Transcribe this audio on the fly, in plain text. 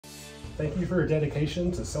Thank you for your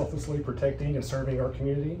dedication to selflessly protecting and serving our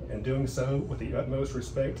community and doing so with the utmost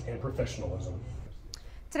respect and professionalism.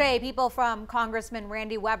 Today, people from Congressman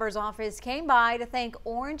Randy Weber's office came by to thank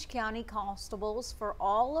Orange County constables for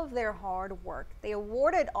all of their hard work. They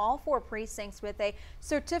awarded all 4 precincts with a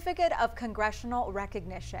Certificate of Congressional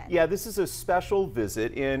Recognition. Yeah, this is a special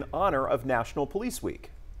visit in honor of National Police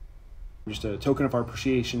Week. Just a token of our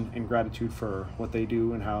appreciation and gratitude for what they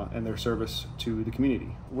do and their service to the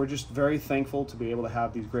community. We're just very thankful to be able to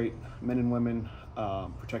have these great men and women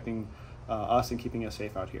protecting us and keeping us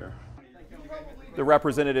safe out here. The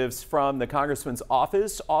representatives from the Congressman's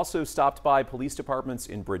office also stopped by police departments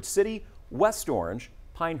in Bridge City, West Orange,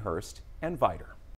 Pinehurst, and Vidor.